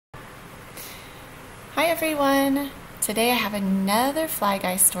Hi everyone! Today I have another Fly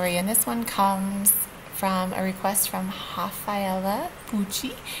Guy story, and this one comes from a request from Rafaela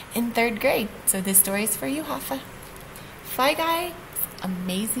Pucci in 3rd grade. So this story is for you, Rafa. Fly Guy's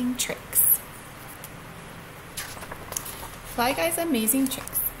Amazing Tricks. Fly Guy's Amazing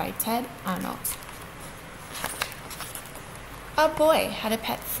Tricks by Ted Arnold. A boy had a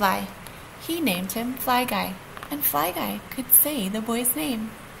pet fly. He named him Fly Guy, and Fly Guy could say the boy's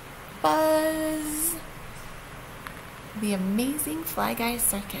name. Buzz! The Amazing Fly Guy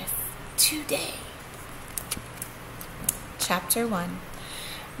Circus today. Chapter 1.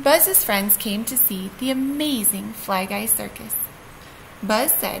 Buzz's friends came to see the amazing Fly Guy Circus.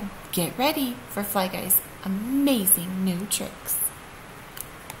 Buzz said, "Get ready for Fly Guy's amazing new tricks."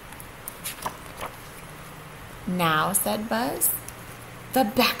 "Now," said Buzz, "the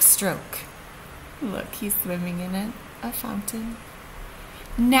backstroke." Look, he's swimming in a fountain.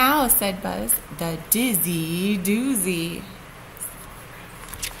 "Now," said Buzz, "the dizzy doozy."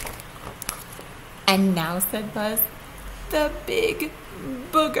 "And now," said Buzz, "the big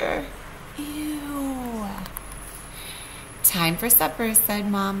booger." Ew. "Time for supper," said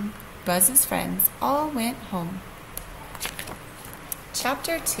Mom. Buzz's friends all went home.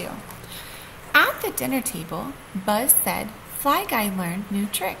 Chapter 2. At the dinner table, Buzz said Fly Guy learned new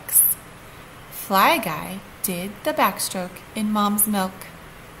tricks. Fly Guy did the backstroke in Mom's milk.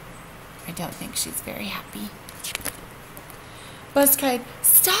 I don't think she's very happy. Buzz cried,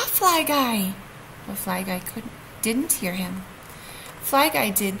 "Stop, Fly Guy!" But Fly Guy didn't hear him. Fly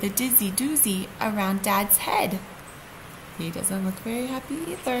Guy did the dizzy doozy around Dad's head. He doesn't look very happy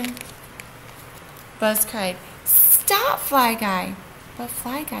either. Buzz cried, "Stop, Fly Guy!" But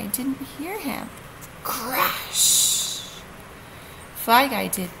Fly Guy didn't hear him. Crash! Fly Guy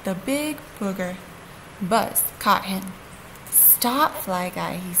did the big booger. Buzz caught him. "Stop, Fly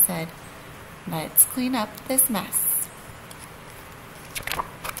Guy," he said. "Let's clean up this mess."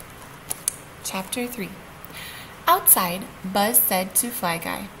 Chapter 3. Outside, Buzz said to Fly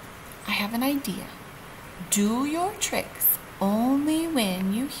Guy, "I have an idea. Do your tricks only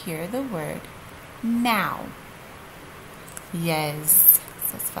when you hear the word now." "Yes,"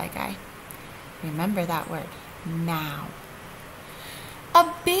 says Fly Guy. "Remember that word, now." A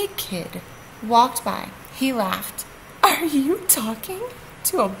big kid walked by. He laughed. "Are you talking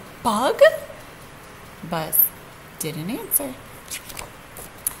to a bug?" Buzz didn't answer.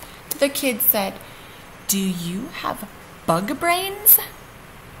 The kid said, "Do you have bug brains?"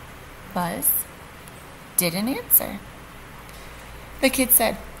 Buzz didn't answer. The kid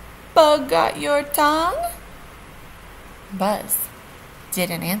said, "Bug got your tongue?" Buzz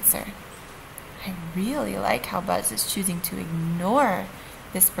didn't answer. I really like how Buzz is choosing to ignore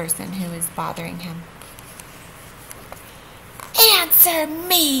this person who is bothering him. "Answer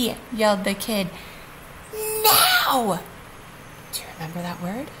me!" yelled the kid. "Now!" Do you remember that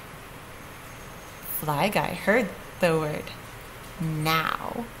word? Fly Guy heard the word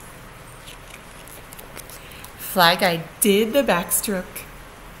now. Fly Guy did the backstroke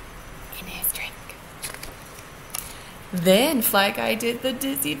in his drink. Then Fly Guy did the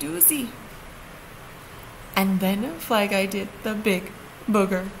dizzy doozy. And then Fly Guy did the big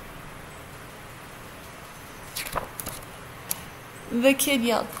booger. The kid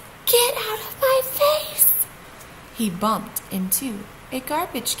yelled, "Get out of my face!" He bumped into a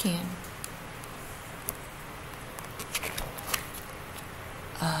garbage can.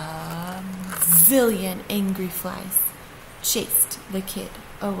 A zillion angry flies chased the kid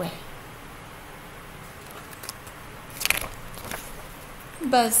away.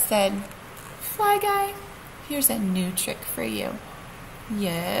 Buzz said, "Fly Guy, here's a new trick for you."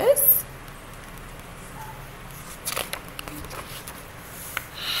 "Yes?"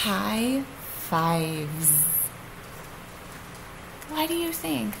 High fives. Why do you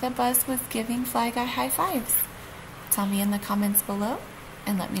think that Buzz was giving Fly Guy high fives? Tell me in the comments below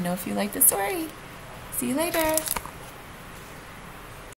and let me know if you like the story. See you later.